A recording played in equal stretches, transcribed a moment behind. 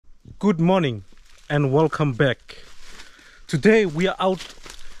Good morning and welcome back. Today we are out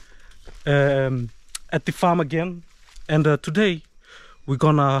at the farm again, and today we're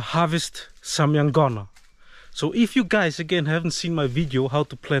gonna harvest some Yaqona. So if you guys again haven't seen my video how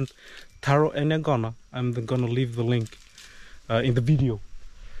to plant taro and Yaqona, I'm gonna leave the link in the video.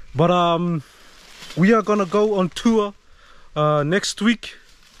 But we are gonna go on tour next week,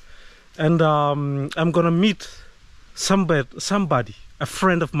 and I'm gonna meet somebody, a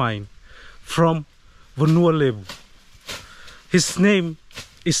friend of mine from Vanua Levu. His name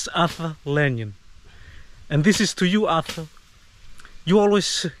is Arthur Lanyon, and this is to you, Arthur. You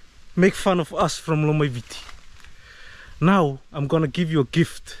always make fun of us from Lomaiviti. Now I'm gonna give you a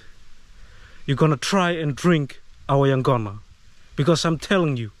gift. You're gonna try and drink our Yaqona, because I'm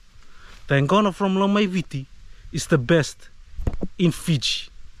telling you, the Yaqona from Lomaiviti is the best in Fiji.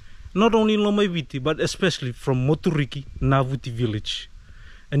 Not only in Lomaiviti, but especially from Moturiki, Navuti village.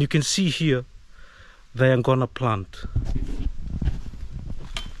 And you can see here the Yaqona plant.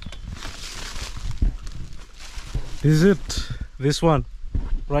 This is it. This one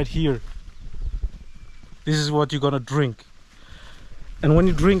right here. This is what you're gonna drink. And when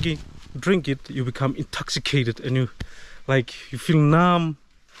you drink it, you become intoxicated, and you feel numb,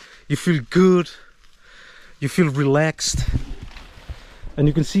 you feel good, you feel relaxed. And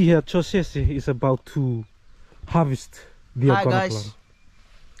you can see here Josese is about to harvest the Yaqona plant. Hi guys.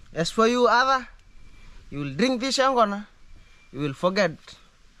 As for you, Arthur, you will drink this Yaqona, you will forget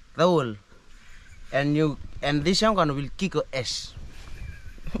the world, and this Yaqona will kick your ass.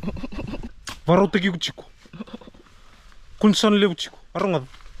 Varotegi chico. Kunsan levu chico. Arangad.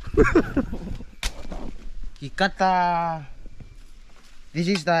 This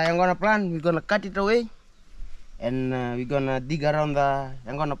is the Yaqona plant. We're gonna cut it away, and we're gonna dig around the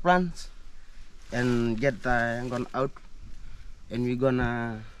Yaqona plants and get the Yaqona out, and we're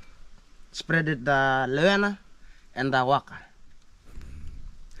gonna spread it the lewena and the waka.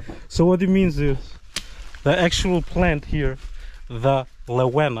 So what it means is the actual plant here, the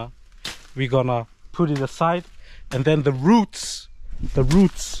lewena, we're gonna put it aside, and then the roots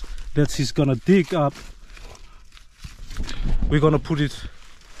that he's gonna dig up, we're gonna put it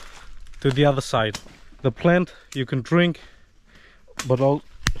to the other side. The plant you can drink, but all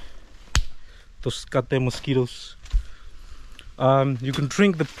those goddamn mosquitoes. You can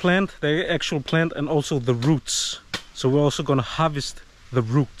drink the plant, the actual plant, and also the roots. So we're also gonna harvest the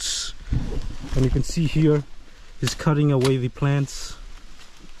roots. And you can see here, he's cutting away the plants.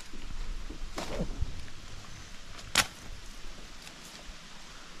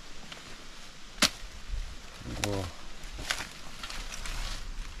 Oh.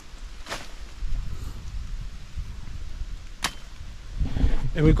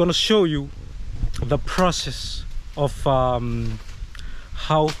 And we're gonna show you the process of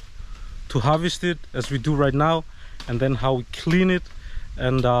how to harvest it, as we do right now, and then how we clean it,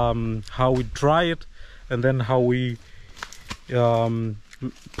 and how we dry it, and then how we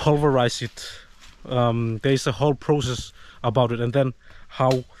pulverize it. There's a whole process about it, and then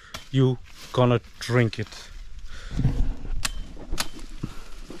how you gonna drink it.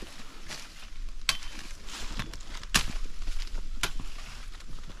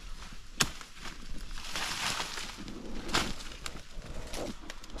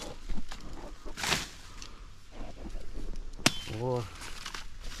 Oh,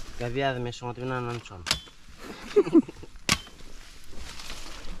 caviar me sont une nanchon.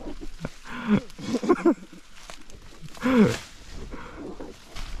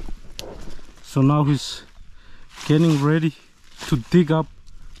 So now he's getting ready to dig up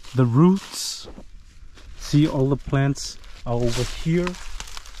the roots. See, all the plants are over here,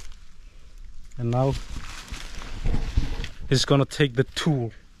 and now he's gonna take the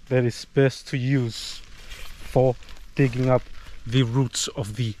tool that is best to use for digging up the roots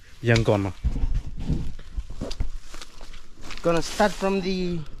of the Yaqona. Gonna start from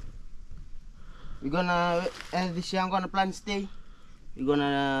the. We're gonna, as this Yaqona plant stay, we're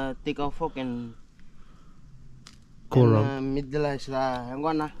gonna take our fork and go around. Middleize the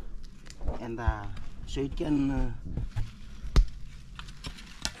Yaqona, and so it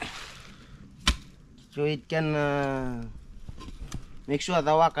can make sure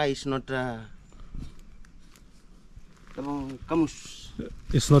the waka is not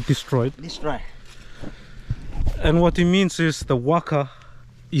it's not destroyed. And what it means is the waka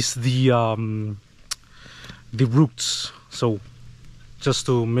is the roots. So just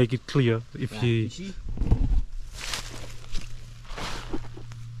to make it clear, if you see?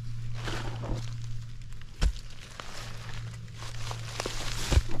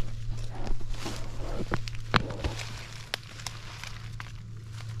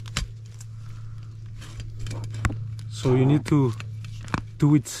 So you need to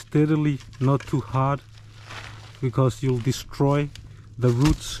do it steadily, not too hard, because you'll destroy the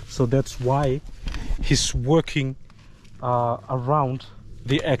roots. So that's why he's working around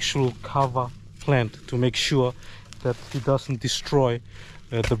the actual cover plant to make sure that he doesn't destroy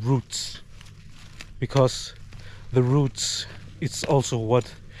the roots, because the roots, it's also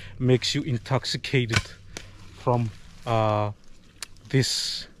what makes you intoxicated from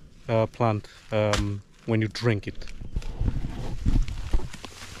this plant when you drink it.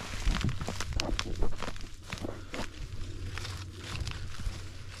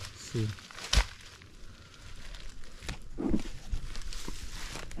 See.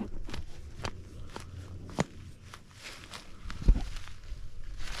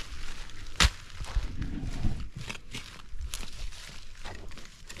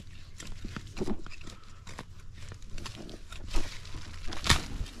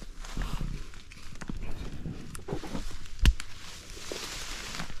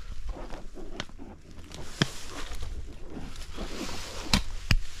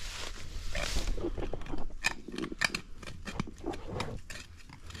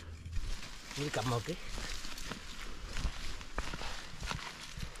 Come okay.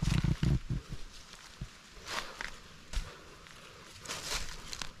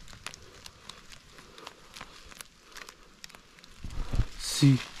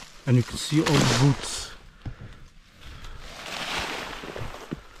 See, and you can see all the roots.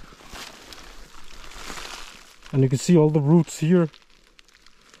 And you can see all the roots here.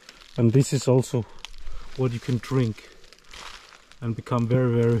 And this is also what you can drink and become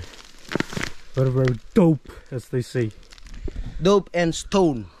very dope, as they say. Dope and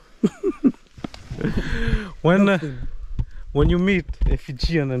stone. When you meet a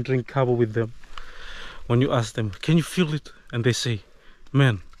Fijian and drink kava with them, when you ask them, can you feel it? And they say,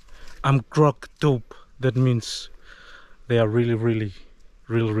 man, I'm grog dope. That means they are really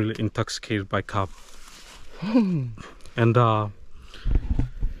intoxicated by kava. And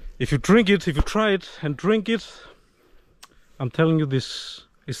if you drink it, if you try it and drink it, I'm telling you, this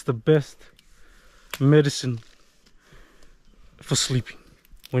is the best medicine for sleeping.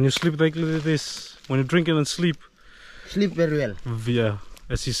 When you sleep like this, when you drink it and sleep very well. Yeah,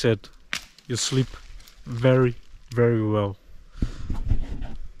 as he said, you sleep very well.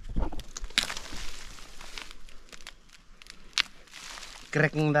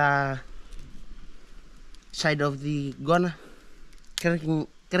 Cracking the side of the gona,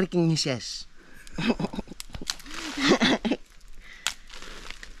 cracking his ass.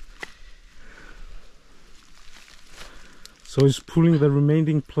 So he's pulling the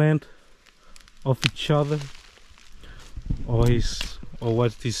remaining plant of each other, or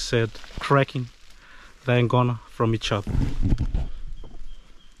what he said, cracking the Yaqona from each other.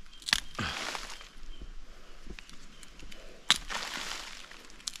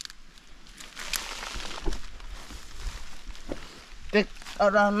 Take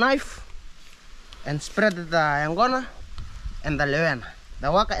out a knife and spread the Yaqona and the lewena, the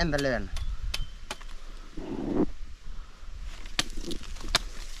waka and the lewena.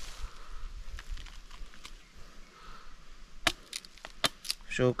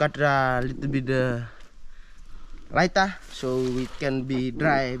 So cut a little bit lighter so it can be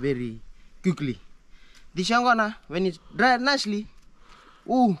dry very quickly. This Yaqona, when it's dry nicely,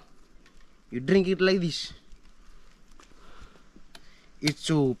 ooh, you drink it like this. It's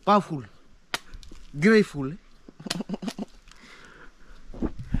so powerful, grateful.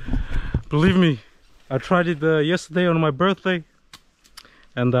 Believe me, I tried it yesterday on my birthday,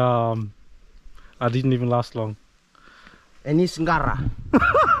 and I didn't even last long. And it's ngara.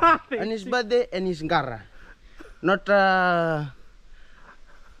 On his birthday, and it's ngara. Not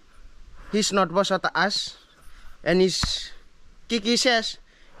he's not boss at us, and his Kiki says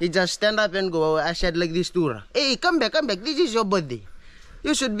he just stand up and go. I said like this to her, hey, come back, this is your birthday.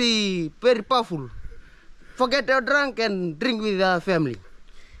 You should be very powerful. Forget your drunk and drink with the family.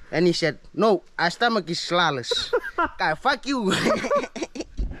 And he said, no, our stomach is flawless. Okay, fuck you.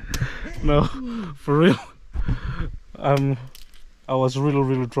 No, for real. I was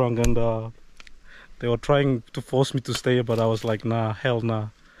really drunk, and they were trying to force me to stay, but I was like, nah, hell nah.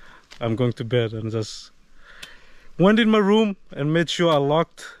 I'm going to bed, and just went in my room and made sure I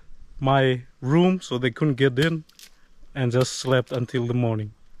locked my room so they couldn't get in, and just slept until the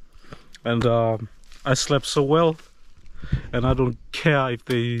morning. And I slept so well, and I don't care if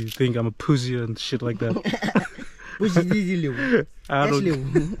they think I'm a pussy and shit like that. I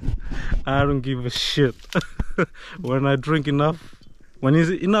don't give a shit. When I drink enough, when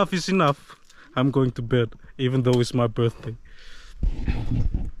enough is enough, I'm going to bed, even though it's my birthday.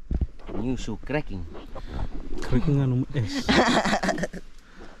 You so cracking. Keringan es.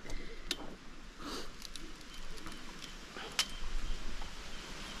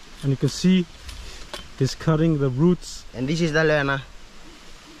 And you can see he's cutting the roots. And this is the lena.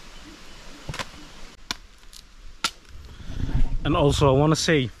 And also I want to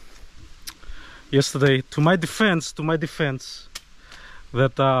say, yesterday, to my defense,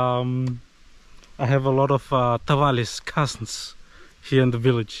 that I have a lot of Tavalis cousins here in the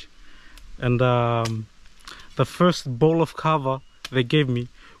village, and the first bowl of kava they gave me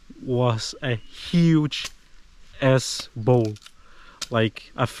was a huge ass bowl.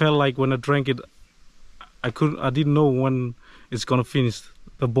 Like, I felt like when I drank it, I didn't know when it's gonna finish.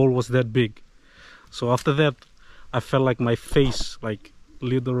 The bowl was that big. So after that, I felt like my face, like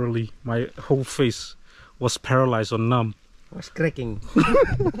literally my whole face, was paralyzed or numb. Was cracking.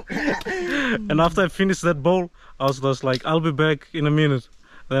 And after I finished that bowl, I was just like, I'll be back in a minute.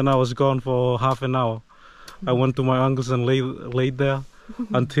 Then I was gone for half an hour. I went to my uncle's and laid there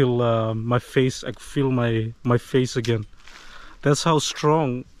until my face, I could feel my face again. That's how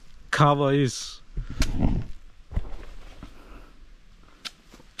strong kava is.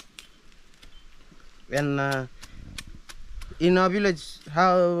 And in our village,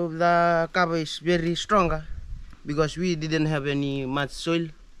 how the kava is very stronger, because we didn't have any much soil.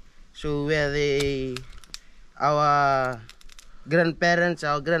 So where our grandparents,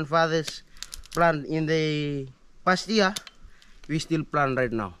 our grandfathers plant in the past year, we still plant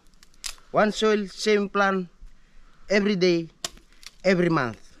right now. One soil, same plant, every day, every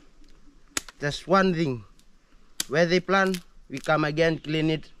month. That's one thing. Where they plant, we come again, clean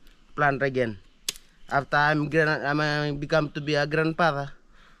it, plant again. After I become to be a grandfather,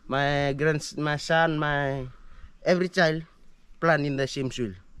 my son, every child plant in the same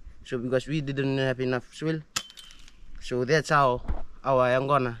soil. So because we didn't have enough soil, so that's how our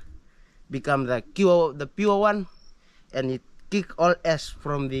Yaqona become the pure one, and it kick all ash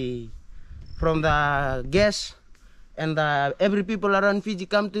from the gas, and every people around Fiji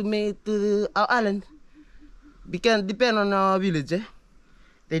come to our island. We can depend on our village.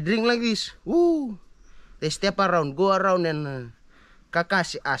 They drink like this. Woo! They step around, go around, and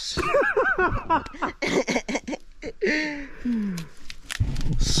kakasi us.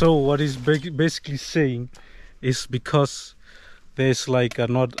 So what he's basically saying is, because there's like a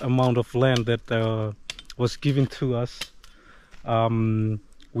not amount of land that was given to us,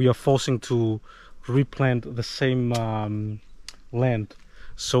 we are forcing to replant the same land.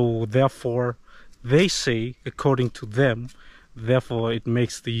 So therefore, they say, according to them, therefore it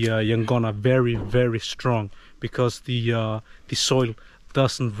makes the Yaqona very, very strong, because the soil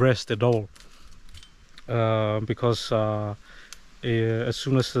doesn't rest at all. Because as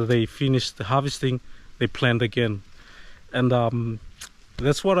soon as they finish the harvesting, they plant again. And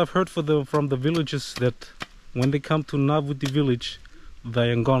that's what I've heard from the villagers, that when they come to Navuti village, the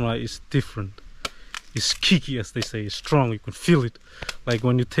Yaqona is different. It's kicky, as they say. It's strong. You can feel it. Like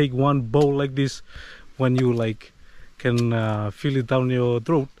when you take one bowl like this, when you like can feel it down your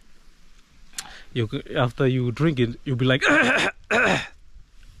throat, after you drink it, you'll be like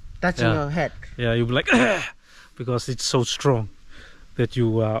touching your head. Yeah, you'll be like because it's so strong that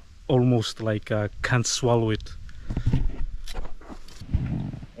you almost like can't swallow it.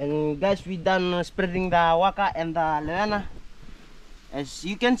 And guys, we done spreading the waka and the lena. As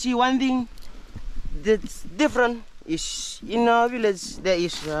you can see, one thing that's different is in our village there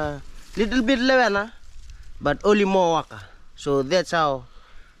is little bit lena, but only more waka. So that's how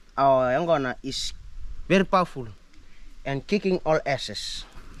our Yaqona is very powerful and kicking all asses.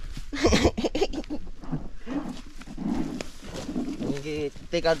 Okay,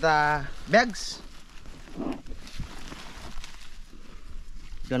 take out the bags.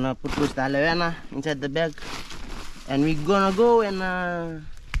 Gonna put the lena inside the bag, and we're gonna go and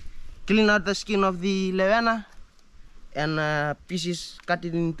clean out the skin of the lena and pieces, cut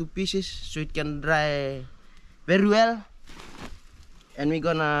it into pieces so it can dry very well. And we're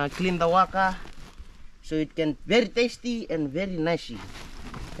gonna clean the waka so it can very tasty and very nicey.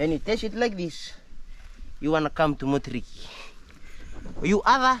 When you taste it like this, you wanna come to Motriki. You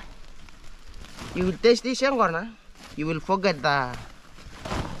will taste this Yaqona, you will forget the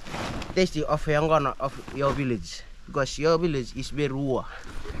tasty of Yaqona of your village, because your village is very ua.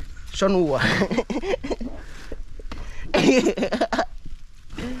 Son ua.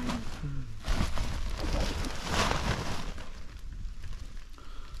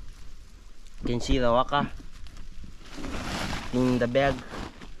 You can see the waka in the bag.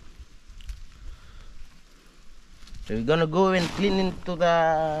 So we're gonna go and clean into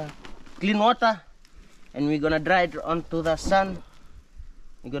the clean water, and we're gonna dry it onto the sun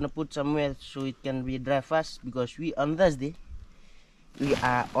We're gonna put somewhere so it can be dry fast, because we on Thursday we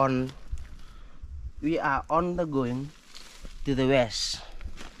are on the going to the west,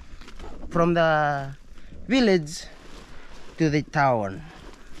 from the village to the town,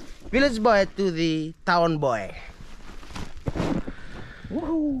 village boy to the town boy.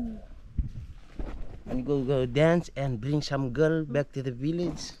 Woohoo! And go dance and bring some girl back to the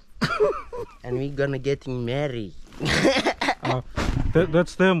village. And we're gonna getting married.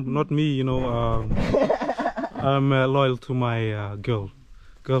 That's them, not me, you know. I'm loyal to my girl.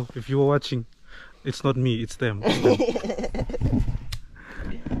 Girl, if you are watching, it's not me, it's them.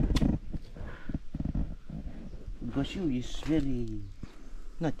 Because you is very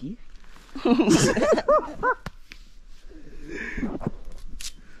naughty.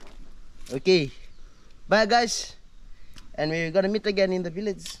 Okay, bye guys, and we're gonna meet again in the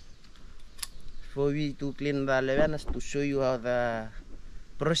village for we to clean the levanas, to show you how the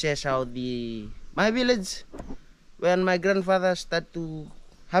process, how my village, when my grandfather started to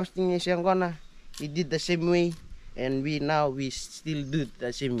harvesting Yaqona, he did the same way, and we still do it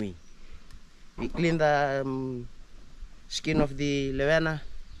the same way. We clean the skin of the levana,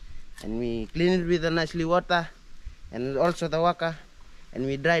 and we clean it with the nicely water and also the waka, and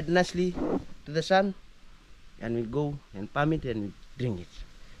we dry it nicely to the sun, and we go and palm it and we drink it.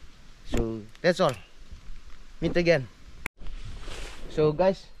 So that's all. Meet again. So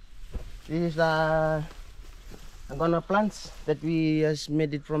guys, this is the Yaqona plants that we just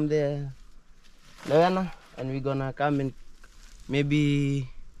made it from the levana, and we're gonna come and maybe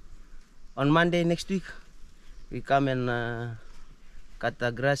on Monday next week we come and cut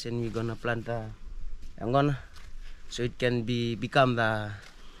the grass, and we're gonna plant the Yaqona, so it can become the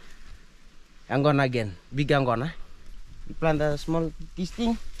Yaqona again, big Yaqona. We plant the small this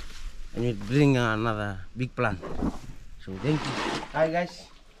thing, and we bring another big plant. So thank you. Hi guys,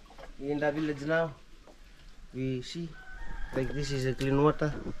 we're in the village now. We see like this is a clean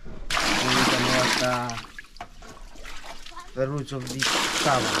water, and we can wash the roots of the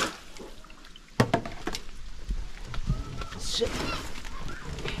cow.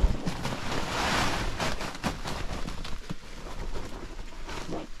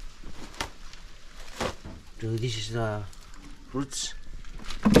 So this is the roots.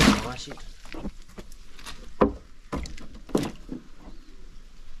 Wash it.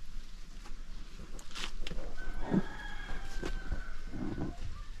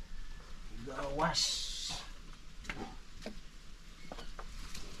 You gotta wash.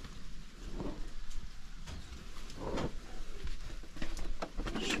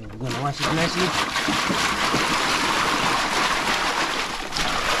 So we're gonna wash it nicely.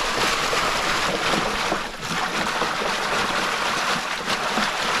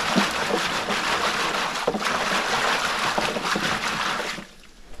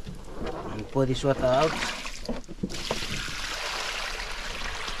 Pour this water out.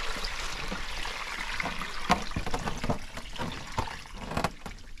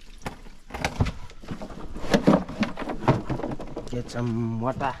 Get some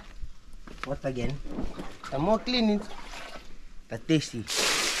water again. The more clean it, the tasty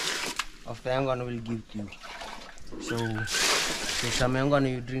of the Yaqona will give to you. So some Yaqona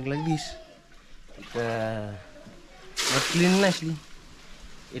you drink like this, it not clean nicely,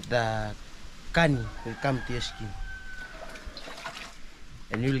 it canny will come to your skin,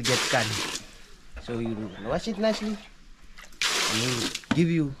 and you will get canny. So you wash it nicely, and it will give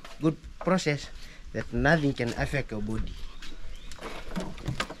you good process that nothing can affect your body.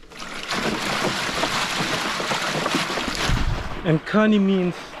 And canny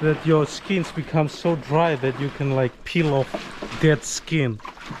means that your skins become so dry that you can like peel off dead skin.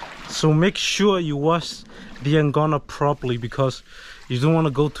 So make sure you wash the Yaqona properly, because you don't want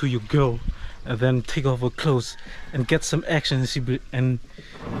to go to your girl and then take off her clothes and get some action, and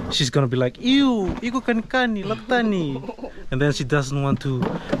she's gonna be like, ew, iko kani latani, and then she doesn't want to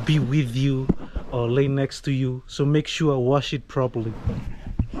be with you or lay next to you. So make sure wash it properly.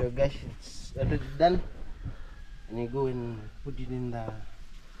 So guys, it's already done, and you go and put it in the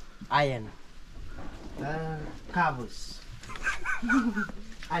iron, the covers.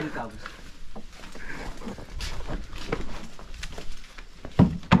 Iron covers.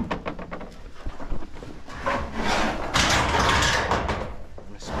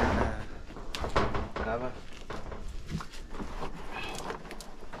 Cover.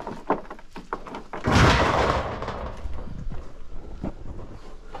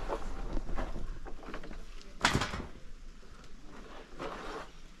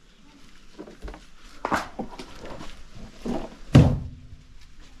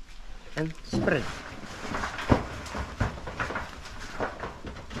 And spread.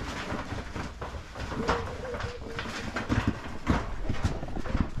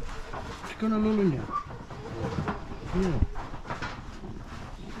 Kena lulunya. Iya.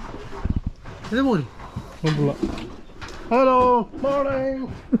 Ini boleh. Pula. Hello, morning.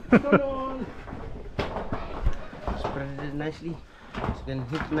 Come on. Spread it nicely. So can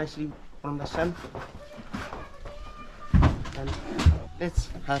hit nicely from the sun. And let's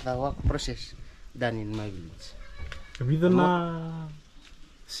have a work process done in my village. Vida na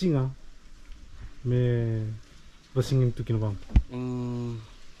singa me basingin tu kinabang.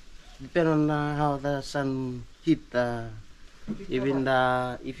 Depend on how the sun hit. Even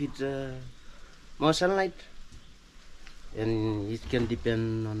if it's more sunlight, and it can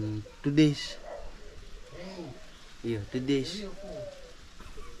depend on 2 days. Yeah, 2 days.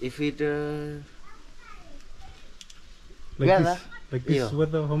 If it weather, like this yeah.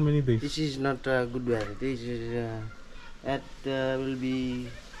 weather, how many days? This is not good weather. This is will be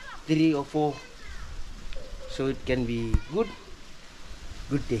 3 or 4. So it can be good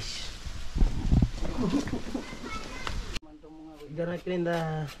days. We're gonna clean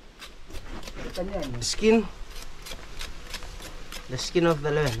the skin of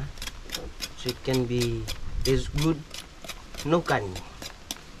the lemon, so it can be taste good, no cutting.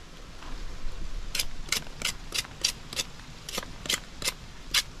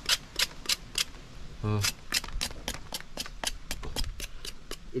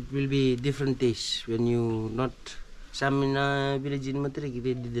 It will be different taste when you not. Some in village in Matrik,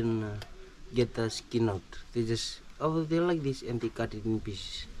 they didn't get the skin out. They just they like this and they cut it in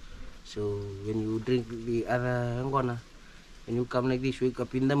pieces. So when you drink the other Yaqona, when you come like this, wake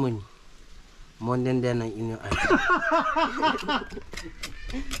up in the morning, more than in your eyes.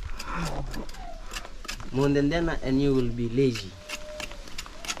 More than and you will be lazy.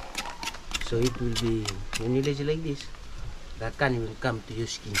 So it will be, when you lazy like this, the can will come to your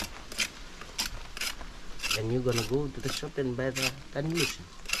skin. And you're gonna go to the shop and buy the can lotion.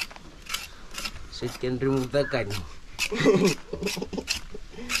 So it can remove the can.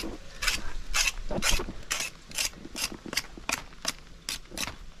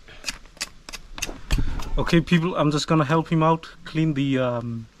 Okay, people, I'm just gonna help him out clean the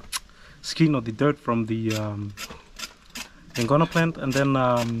skin or the dirt from the Yaqona plant, and then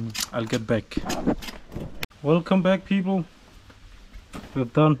I'll get back. Welcome back, people. We're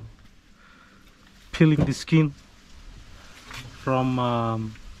done peeling the skin from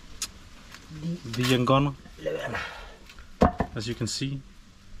the Yaqona, as you can see.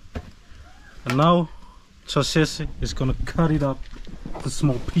 And now Chasese is gonna cut it up to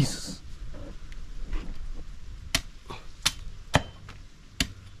small pieces.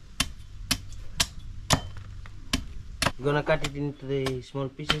 We're gonna cut it into the small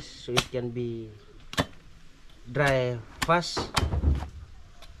pieces so it can be dry fast.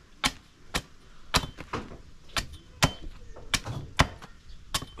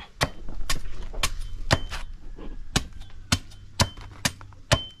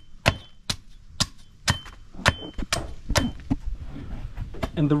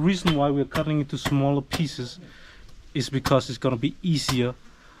 And the reason why we're cutting into smaller pieces is because it's gonna be easier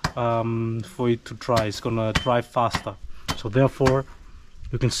for it to dry. It's gonna dry faster. So therefore,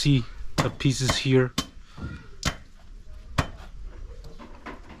 you can see the pieces here.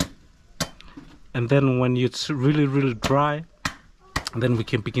 And then when it's really, really dry, then we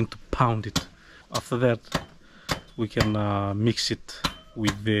can begin to pound it. After that, we can mix it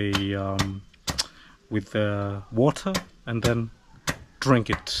with the water and then drink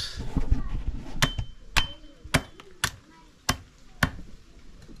it.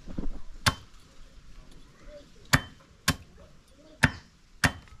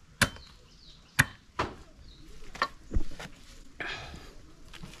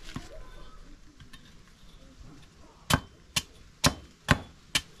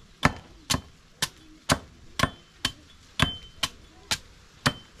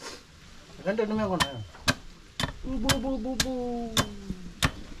 Ganda naman ako na. Bu.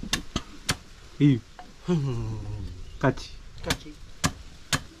 Iyo. Kachi.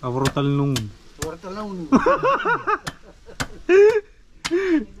 Avrotal nung. Warta lang.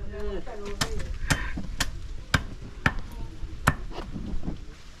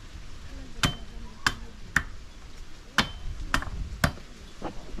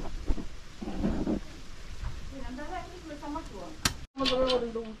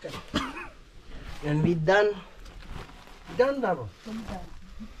 And we done. Done na ba?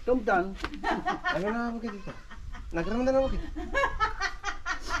 Tumdan. Ano na ako dito? Nagramdaman na ako.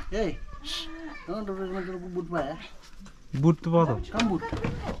 Hey. Ano daw nagbubud pa eh? But ba to? Kambut.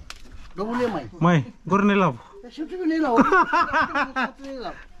 Double may. May, gor nila. Siyempre nila.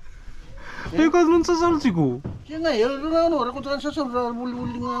 Eh, kas nun sa salsi ko. Nga ya, ano, ako transa sa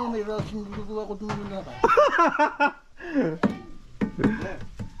buli-buli nga may rasin dito ako tumulong na ka.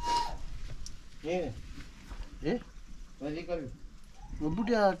 Balik ka.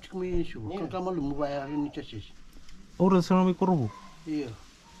 Mabuti at kami isu. Kung kama lumubaya rin ni Chasis. Ora sa may kurubo. Iya.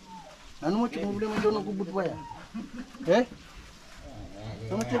 Ano mo cik mo man doon kubut baya?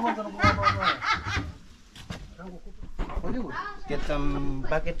 Ano cik mo doon kubut baya? Get some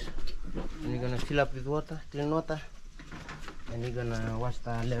bucket and you're gonna fill up with water, clean water, and you're gonna wash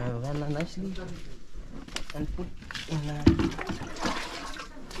the lavender nicely and put in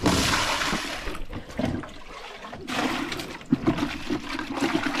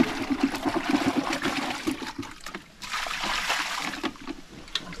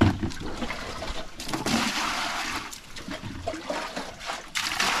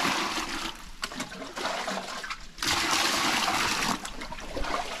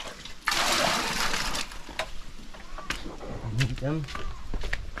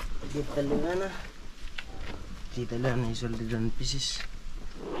get the lana. See, the lana is already done pieces.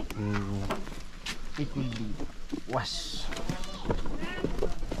 It will be washed.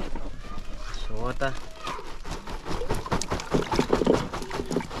 So water.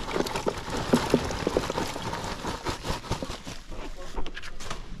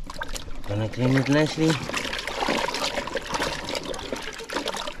 Gonna clean it nicely.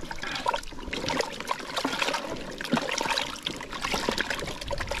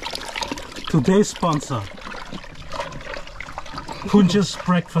 Today's sponsor, Punch's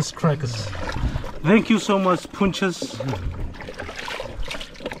Breakfast Crackers. Thank you so much, Punch's.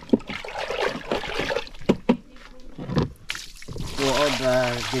 Pour out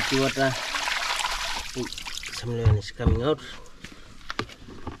the dirty water. Some lemon is coming out.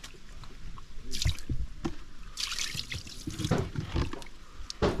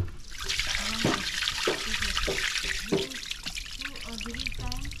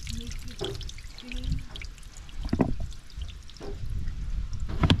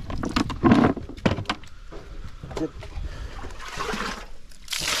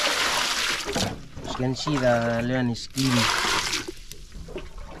 You can see the lemon is clean.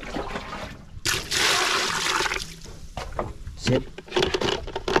 Sit.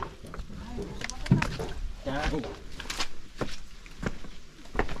 Down.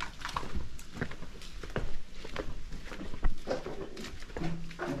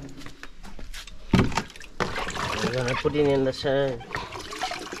 We're gonna put it in the side.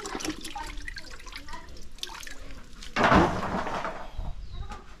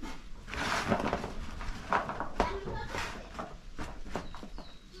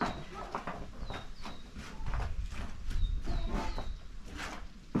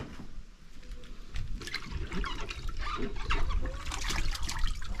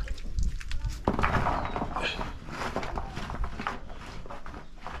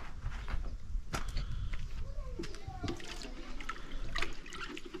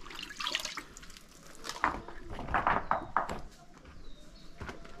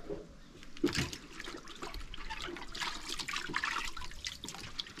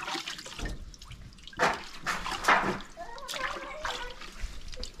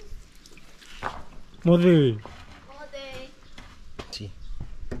 Mother. See,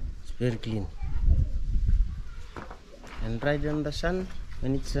 it's very clean. And right in the sun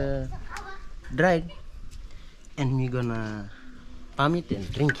when it's dried, and we're gonna palm it and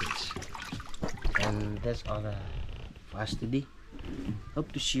drink it. And that's all for us today.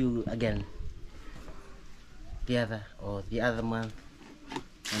 Hope to see you again the other month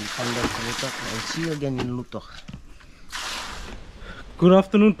and come back to Lutok and see you again in Lutok. Good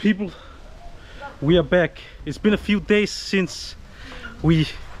afternoon, people. We are back. It's been a few days since we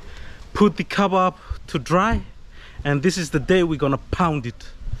put the cover up to dry, and this is the day we're gonna pound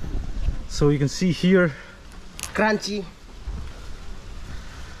it. So you can see here, Crunchy,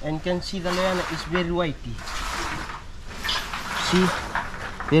 and you can see the lemon is very whitey. See,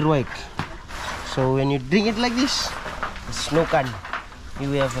 very white. So when you drink it like this, it's no curry.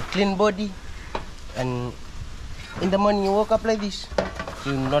 You have a clean body, and in the morning you wake up like this,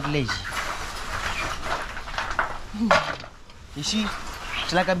 you're not lazy. You see,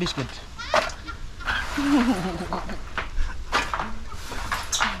 it's like a biscuit.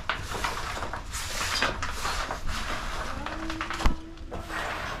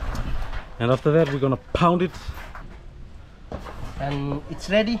 and after that we're gonna pound it. And it's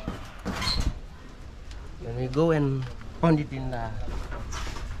ready. Then we go and pound it in the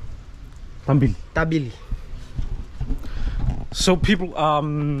tabili. So people,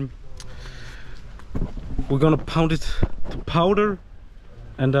 we're gonna pound it to powder,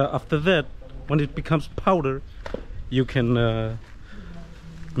 and after that when it becomes powder, you can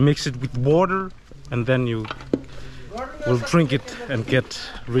mix it with water, and then you will drink it and get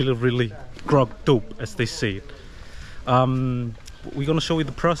really grog dope, as they say it. We're gonna show you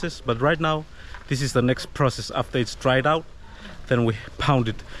the process, but right now this is the next process. After it's dried out, then we pound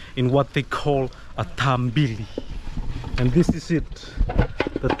it in what they call a tambili, and this is it,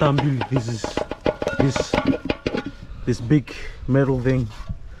 the tambili. This is this big metal thing.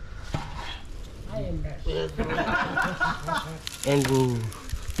 And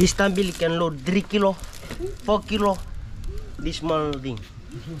this tambili can load 3 kilo, 4 kilo, this small thing.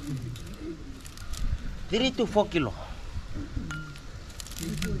 3 to 4 kilo.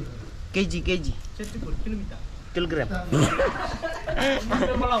 kg. Kilogram.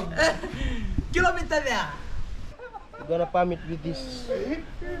 Kilometer there. We're gonna pump it with this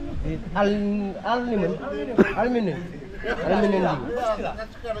aluminum.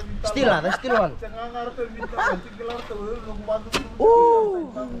 Still one. Ooh.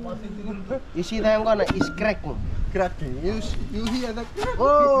 You see that Yaqona is cracking. You hear that?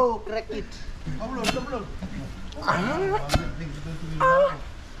 Oh, crack it.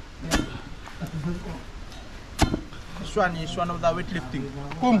 This one is one of the weightlifting.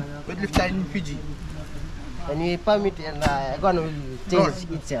 Weightlifter in Fiji. And we pump it, and Yaqona will change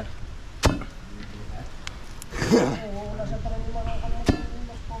itself.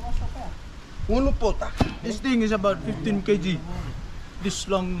 This thing is about 15 kg. This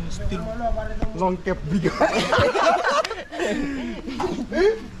long still long cap big.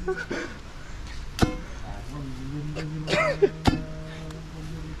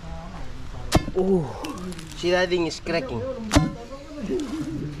 Oh, see that thing is cracking.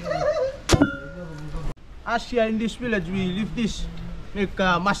 As here in this village, we lift this, make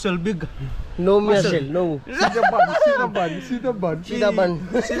muscle big. No muscle, no. See the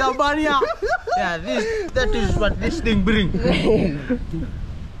bun, yeah. Yeah, that is what this thing bring.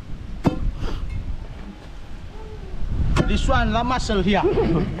 This one, the muscle here.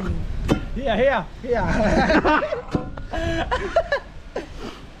 Here.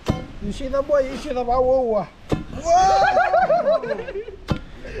 You see the boy, you see the wow.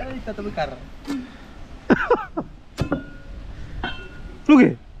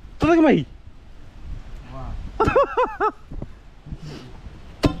 Look, look at me.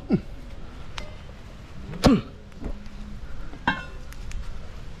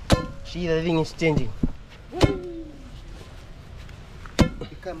 See, the thing is changing.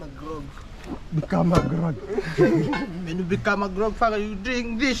 Become a grog. When you become a grog, you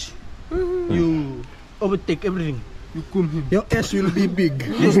drink this, you overtake everything. You comb him. Your ass will be big.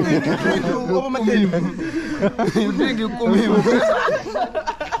 You drink, you comb him.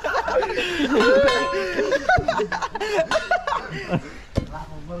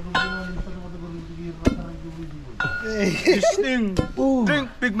 This thing, drink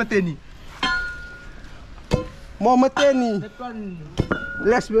big mateni. More mateni. That one,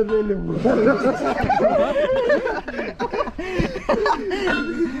 less available.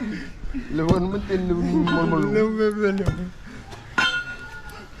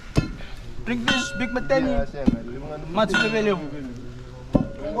 Drink this big mateni. Much available.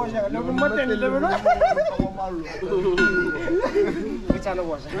 Which one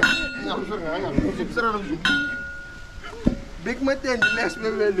was it? Big mateni, less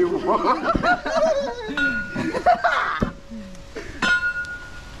available.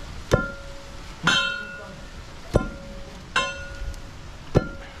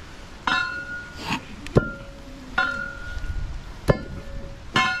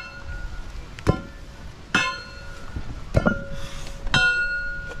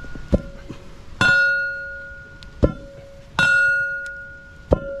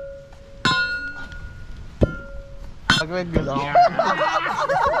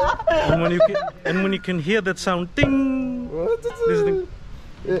 And when you can hear that sound, ding, this thing,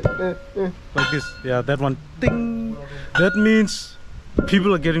 like this, yeah, that one, ding, that means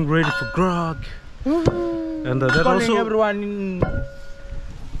people are getting ready for grog. And that Calling also everyone in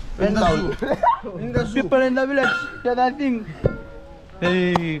the zoo. People in the village, yeah, that thing,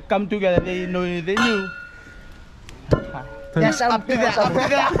 they come together, they knew. Yes, Up to that.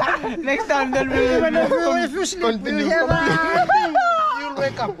 Next time then we'll if you sleep, continue. you'll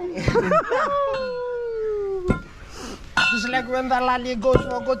wake up. Just like when the lali goes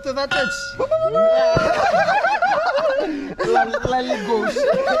go to the church. Lali goes.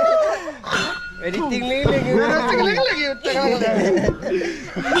 Anything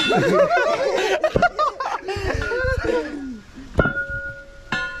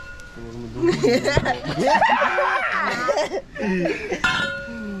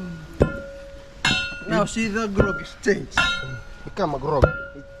Now see the grog is changed. Become a grog.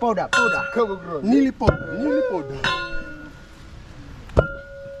 Powder. Become a grog. Nearly powder.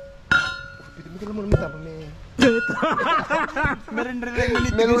 Meron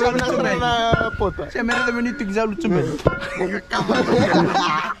na pota. Siya meron naman yung tigsa luto men.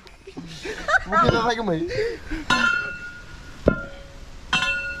 Mungkin na tayo may.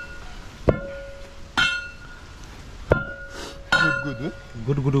 Good.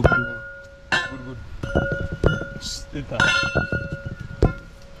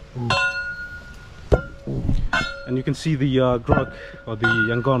 And you can see the grog or the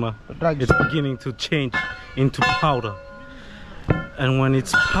Yaqona. It's beginning to change into powder. And when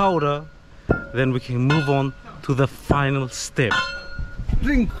it's powder, then we can move on to the final step.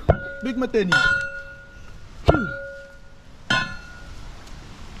 Drink. Big Mateni.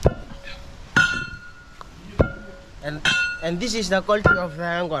 And this is the quality of the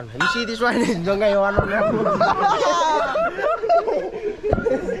Yaqona. You see this one is Jongai one of them.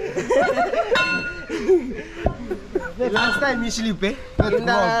 Last time you sleep, eh?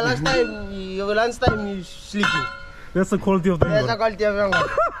 Last time you sleeping. That's the quality of the That's the Yaqona. quality of Yaqona.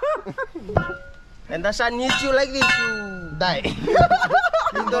 And the sun hits you like this, you die.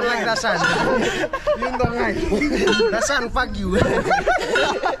 You don't like the sun. You don't like the sun. Fuck you. Fuck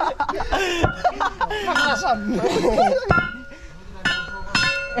the sun.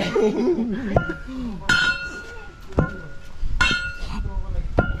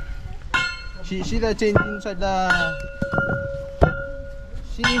 See the change inside the.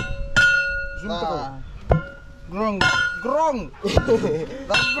 See. Zoom to. Grong.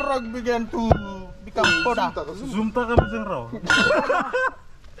 The grog began to become powder. Zoom ta ka bisang raw.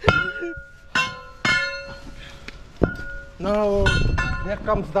 Now there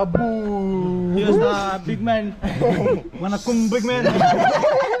comes the boo. Here's the big man. Wanna come big man?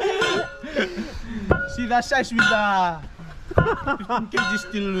 See the size with the 15 kg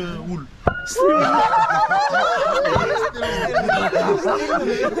still wool.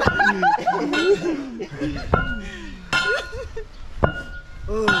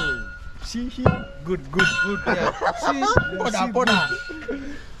 Oh, see, good. Yeah. See, poda.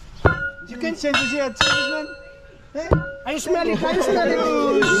 You can change this here, man. Hey, I smell it.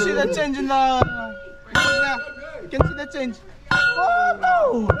 See the change in the. You can see the change. Oh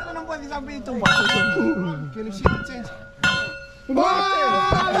no! Can you see the change?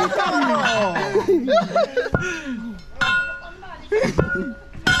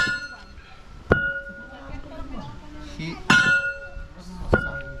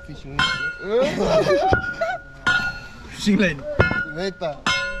 Fishing line. Later.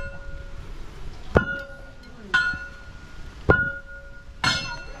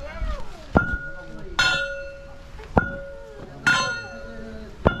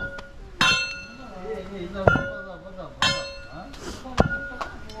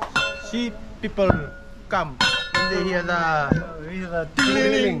 See people come when they hear the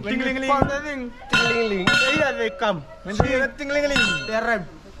ting-ling-ling. Ting-ling-ling. Here they come. When they hear the ting-ling-ling, they arrive.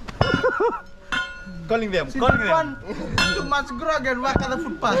 Calling them. Too much grog and walk on the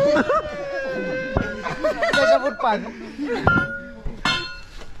footpath. There's a footpath.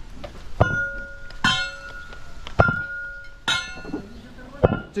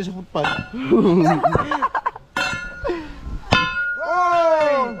 There's a footpath.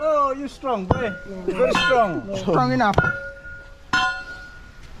 Oh, you're strong, boy. Very strong. Strong enough.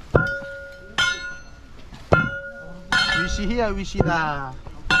 We see the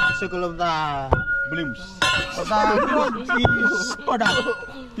circle of the blooms. The grog is powder.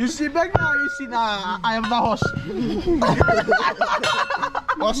 You see back now, you see the eye of the horse.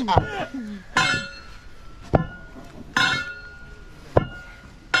 Horse up.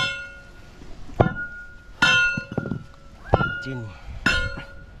 Genie.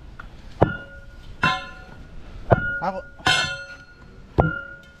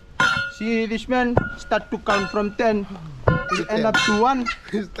 See this man start to count from 10. It end up to 1.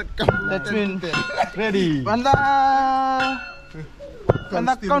 That means Ready. when the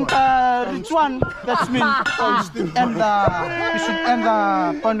count reach 1, that means we should end the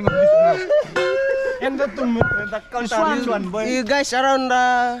counting of this now. End the count reach 1, boy. You guys around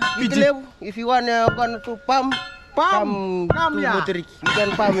Fiji, if you want to pump to yeah. Motorik. You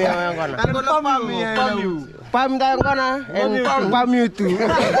can pump Yaqona. I'm gonna pump you. Pump the Yaqona and pump you too.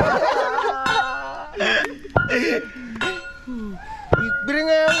 You bring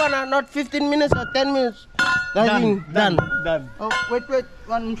Yaqona, not 15 minutes or 10 minutes. Done. Oh, wait,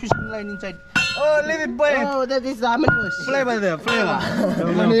 one fishing line inside. Oh, leave it, boy. Oh, that is the amigos. Flavor there, flavor.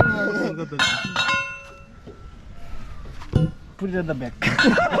 Put it at the back.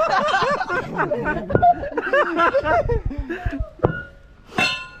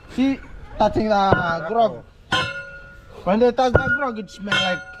 See, touching the grog. When they touch the grog, it smells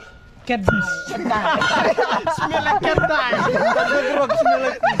like cat piss. Smell like cat die. The grog smell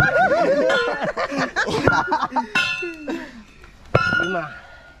like Lima.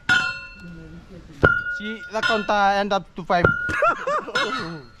 See, the count end up to 5.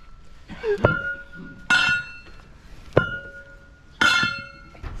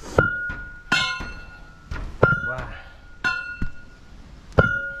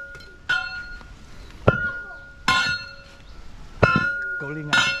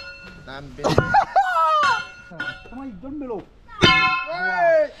 Calling out. Come on, down below.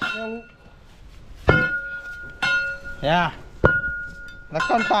 Yeah. The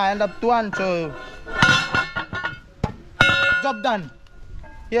count end up to 1, so job done.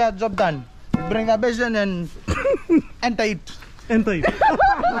 Yeah, job done. Bring the basin and enter it. Enter it.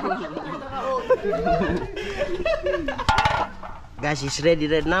 Guys, it's ready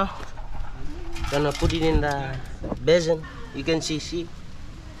right now. Gonna put it in the basin. You can see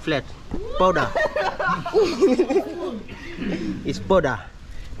flat powder. It's powder,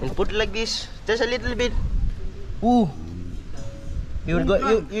 and put it like this, just a little bit. Ooh,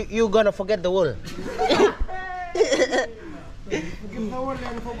 you're gonna forget the wall.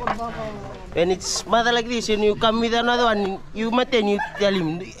 When it's mother like this, and you come with another one, you Martin, you tell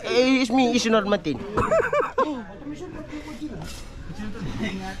him, hey, it's me, it's not Martin.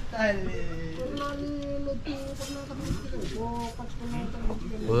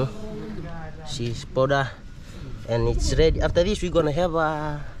 She's powder, and it's ready. After this, we're gonna have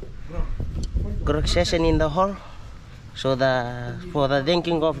a grog session in the hall, so for the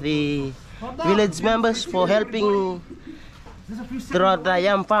thanking of the village members for helping throughout the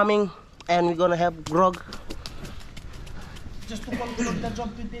yam farming, and we're gonna have grog just to conclude the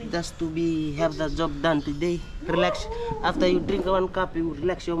job today. Just to have the job done today. Relax. After you drink 1 cup, you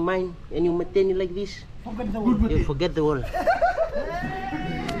relax your mind, and you maintain it like this. Forget the wall. You forget the wall.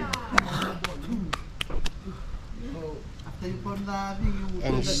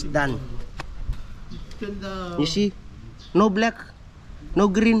 And it's done. You see, no black, no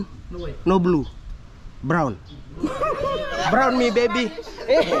green, no blue, brown. Brown me, baby.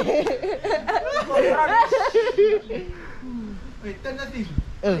 Wait, tell nothing.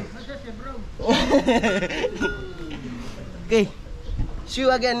 Okay, see you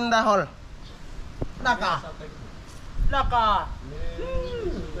again in the hall. Naka. Naka.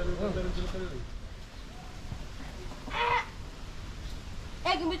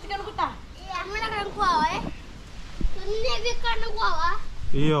 Gimbitin ko ta. Iya, mana kan kuah Ini kan kuah.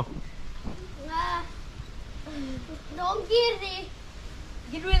 Iyo. Nah. Don't get it.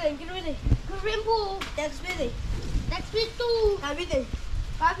 Get with it. Kurimbu. That's with it. That's with two. Kabite.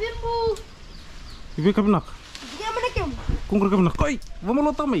 Kabimbu. Ibe kabinak. Dia mana kem? Kung kabinak. Ay,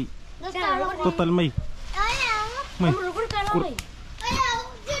 vamos lutar mai. Total mai. Mai. Kur. Ayaw,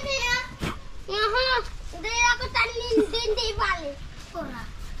 gini ya. Yaha. Dia aku tanin di balik.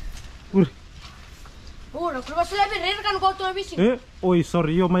 Ur. Ora, kurang selalu rer kan kau tu habis. Oi,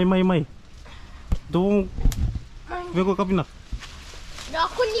 sorry, yo mai. Dong. Vego kabinak.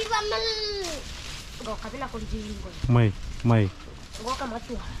 Aku ni pamal. Kau kabinak aku di kau. Mai. Kau kan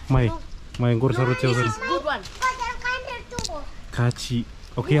matu. Mai gor saru ceo. Good one. Kachi.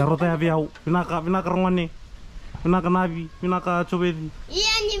 Okay, arota ya biau. Pinaka rongane. Pinaka nabi, pinaka chobedi.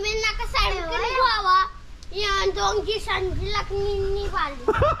 Iya, ni pinaka sari kan kuawa. Iya, dong kisan gilak ni bali.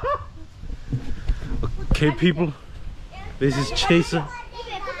 Okay, people. This is Chaser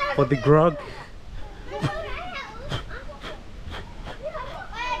for the grog.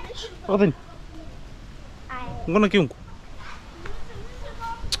 Oden. Ngona kiungku.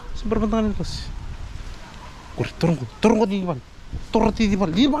 Sembar bentangan kelas. Turun di bal. Turun di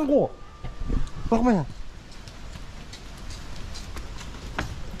bal. Di bangku. Bagaimana?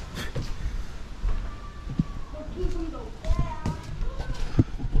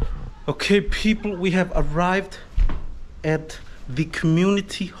 Okay, people, we have arrived at the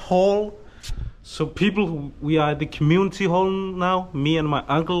community hall. So people, we are at the community hall now, me and my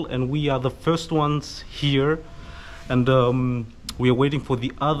uncle, and we are the first ones here. And we are waiting for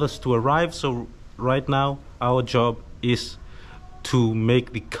the others to arrive. So right now, our job is to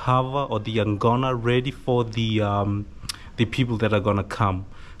make the cover or the Yaqona ready for the people that are gonna come.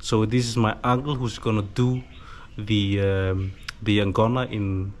 So this is my uncle who's gonna do the Yaqona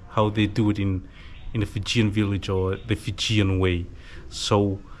in how they do it in a Fijian village or the Fijian way.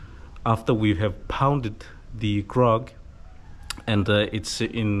 So after we have pounded the grog and it's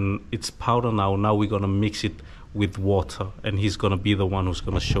in its powder now we're gonna mix it with water, and he's gonna be the one who's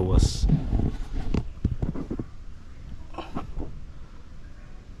gonna show us.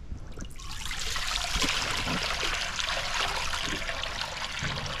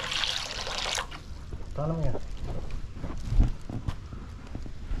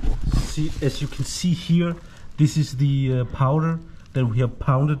 See, as you can see here, this is the powder that we have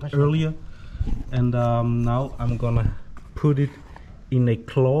pounded earlier, and now I'm gonna put it in a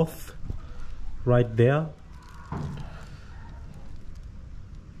cloth right there.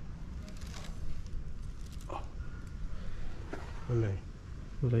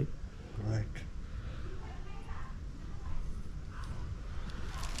 Right.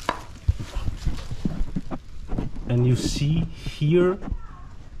 And you see here,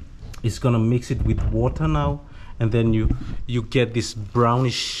 it's gonna mix it with water now, and then you get this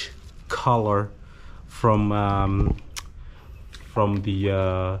brownish color from the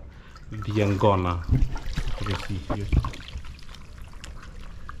Yaqona. You can see here.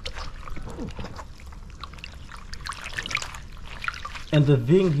 And the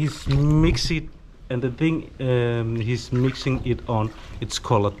thing he's mixing it on, it's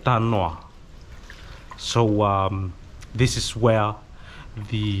called a tanoa. So this is where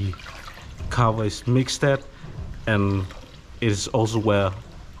the kava is mixed at, and it is also where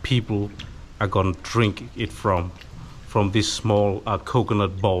people are gonna drink it from this small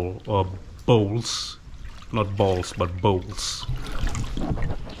coconut bowl, or bowls, not balls but bowls.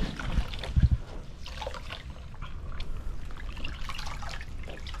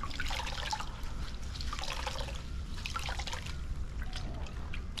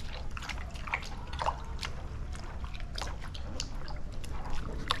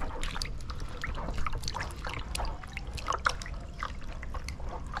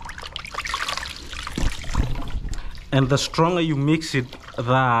 And the stronger you mix it,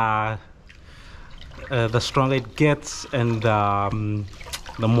 the stronger it gets, and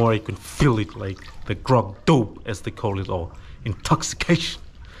the more you can feel it, like the grog dope, as they call it, or intoxication.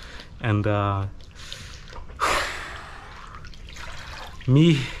 And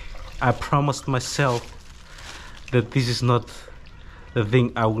me, I promised myself that this is not the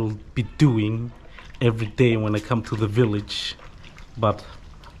thing I will be doing every day when I come to the village, but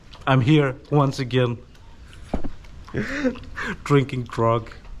I'm here once again. Drinking grog.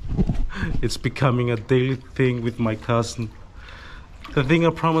 It's becoming a daily thing with my cousin. The thing I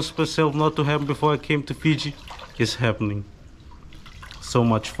promised myself not to happen before I came to Fiji is happening. So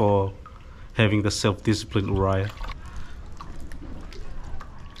much for having the self-discipline, Uriah.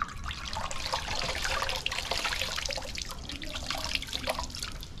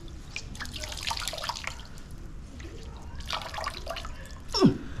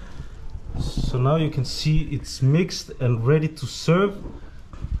 So now you can see it's mixed and ready to serve,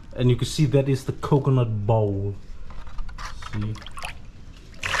 and you can see that is the coconut bowl. See,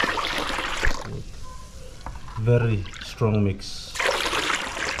 very strong mix.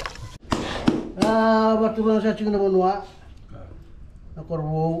 Batu bang sa ching na bunwa. Na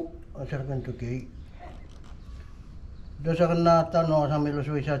korbo sa kan tuki. Do sa kan na tano sa melo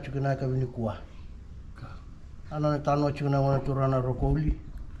so sa ching na ka binikwa. Ano na tano ching na wana turana rokoli.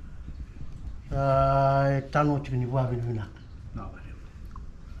 Tano ching ni wa binuna.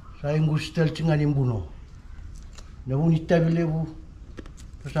 Sa ingustel ching ani mbuno. Na unita bilebu.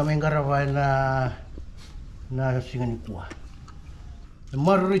 Sa mengarawa na singani kwa.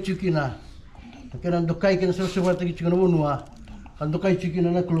 Marre chikina. Kena dokai kena sesuatu lagi chikina bunua. Kan dokai chikina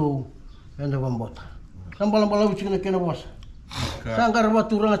na klo. Enda bambota. Sambalang-balang chikina kena bos. Sangkar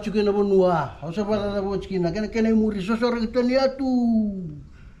baturang chikina bunua. Hausa bala na chikina kena muri sosor itu ni atu.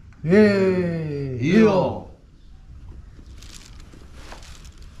 Iyo.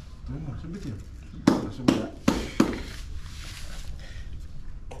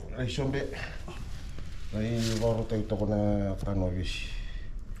 Ay sombe. Ay baru tayo to ko na tanowis.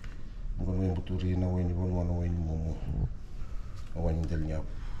 Mo yung buturi na wini bon mo mo. Awan del nyap.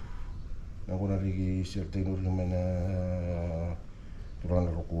 Na ko na rigi certain ur na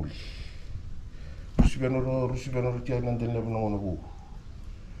turana rokuli. Rusibenor tiyan ng del nyap na ko.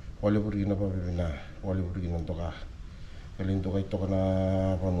 Wala puri na pa bibina. Wala puri na to ka. Kalinto kay to ka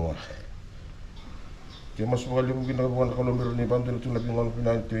na panua. Kaya mas wali mo ginagawa na kalumero ni Bandol ito na pinangon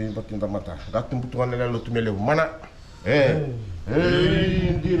pinanto yung patinta mata. Gatong butuhan nila lo tumelew. Mana?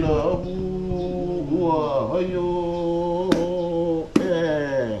 Hindi na buwa. Hayo.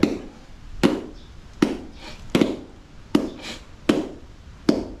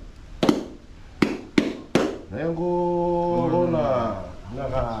 Nayang na.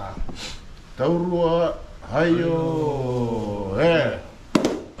 Naka. Taurua. Hayo.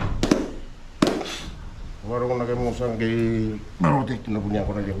 Warung nak kayak mau sang kayak roti kita punya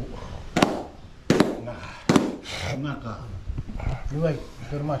aku lagi. Naka. Luai,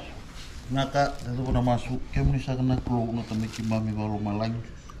 termas. Naka itu pernah masuk. Kamu bisa kena keluar nak kami kimami kalau malang.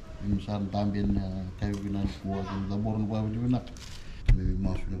 Misalnya tambien kayu binan kuat dan tabur nupa juga nak. Kami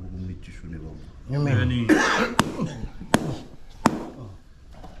masuk nak hukum licin suni bang. Nyemeni.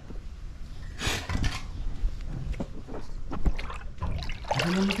 Apa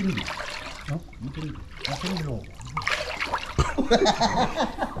yang mungkin ini? Mungkin ini. Apa yang belum?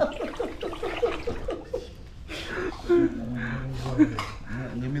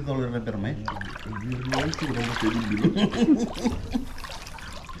 Ini kalau lebar main. Ini itu udah mau jadi dulu.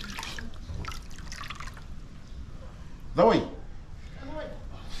 Dawai.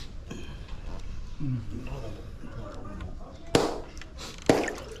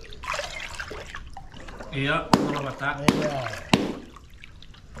 Iya, kalau mata.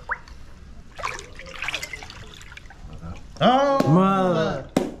 Oh. Ma.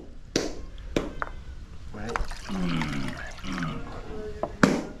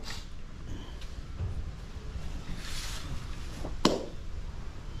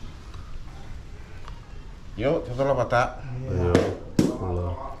 Yuk, satu lah mata. Iya.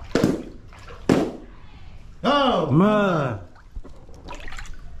 Oh. Ma.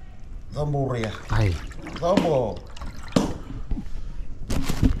 Tambur ya. Hai. Tombol.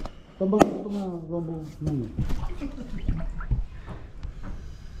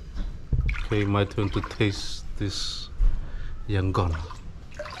 Okay, my turn to taste this Yaqona.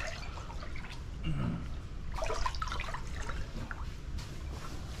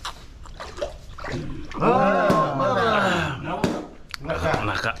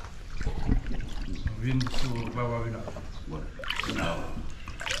 Naka.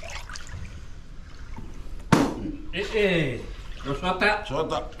 Terus mata.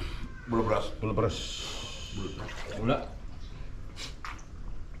 Sota. Belum beras. Belum beras. Gula.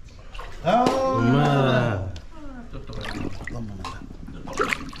 Ma.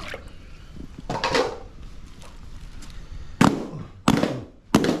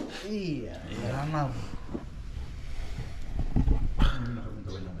 Iya, iya.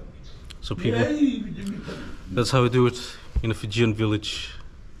 So people, that's how we do it in a Fijian village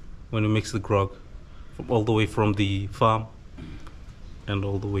when we mix the grog from all the way from the farm and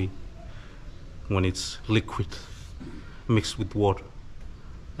all the way when it's liquid mixed with water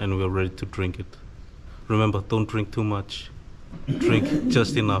and we're ready to drink it. Remember, don't drink too much. Drink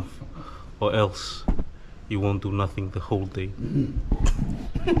just enough or else you won't do nothing the whole day.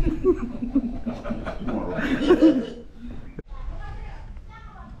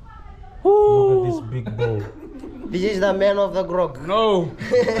 Look at this big bowl. This is the man of the grog. No.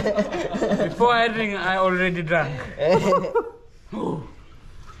 Before I drink, I already drank.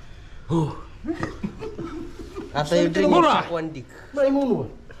 After you drink, you suck one dick. Mai munu.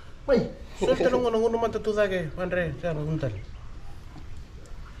 Mai. Sudah ngono man tutu lagi. Andre, saya bentar.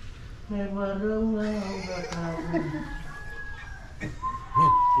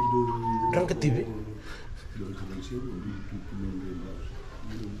 Drang ke TV.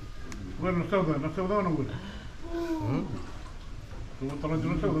 Bueno, no se uda no gusta. Como todo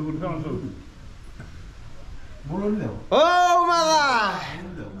no se uda, no se uda. Oh, mother!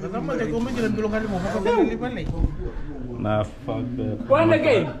 Kenapa dia komen jalan belum kali mau pakai balik. Nah, fuck that. One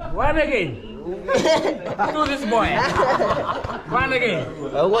again. To this boy. One again.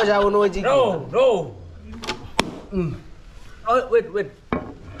 Aku jauh nuji. No. Oh, wait.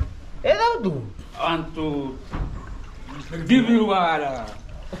 Tahu tu. Want to give you a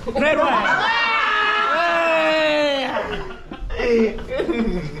red one.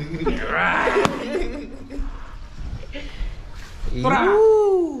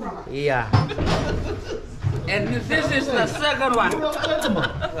 Iya. And this is the second one.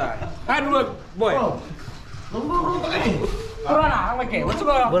 Hard work, boy. Corona, okay. What's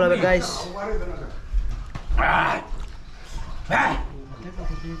going on? Boleh guys. Iya.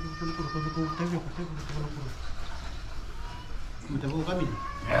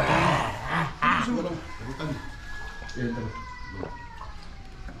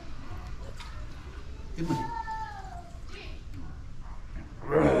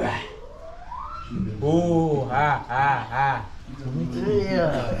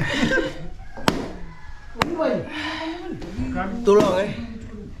 Tolong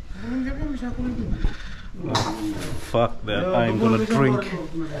Fuck that. I ain't gonna drink.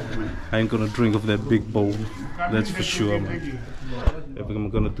 I ain't gonna drink of that big bowl. That's for sure, man. If I'm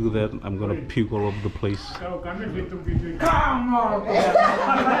gonna do that, I'm gonna puke all over the place. Come on.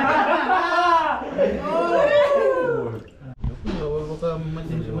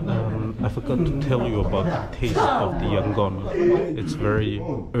 I forgot to tell you about the taste of the Yaqona. It's very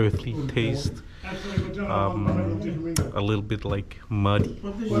earthy taste, a little bit like muddy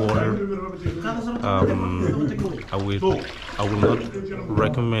water. I will not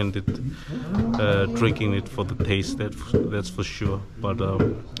recommend it, drinking it for the taste, that's for sure. But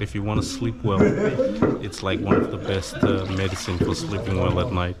if you want to sleep well, it's like one of the best medicine for sleeping well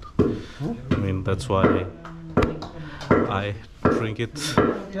at night. I mean, that's why I drink it,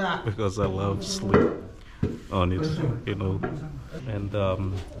 because I love sleep on it, you know. And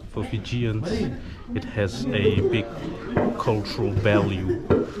for Fijians, it has a big cultural value,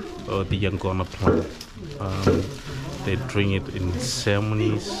 the Yaqona plant. They drink it in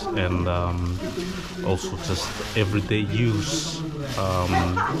ceremonies and also just everyday use,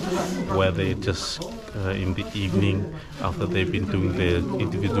 where they just in the evening, after they've been doing their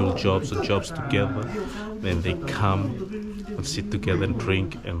individual jobs or jobs together, then they come and sit together and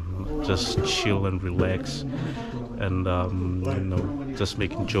drink and just chill and relax, and you know, just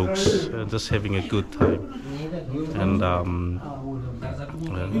making jokes and just having a good time. And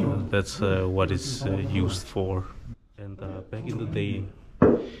that's what it's used for. And back in the day,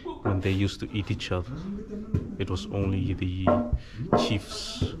 when they used to eat each other, it was only the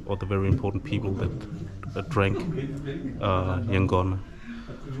chiefs or the very important people that drank Yaqona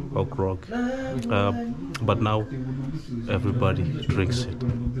or grog. But now everybody drinks it.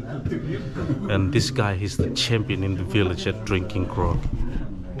 And this guy is the champion in the village at drinking grog.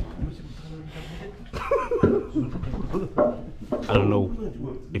 I don't know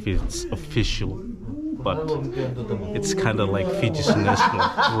if it's official, but it's kind of like Fiji's national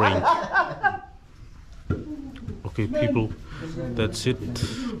drink. Okay, people, that's it.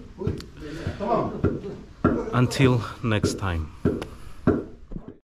 Until next time.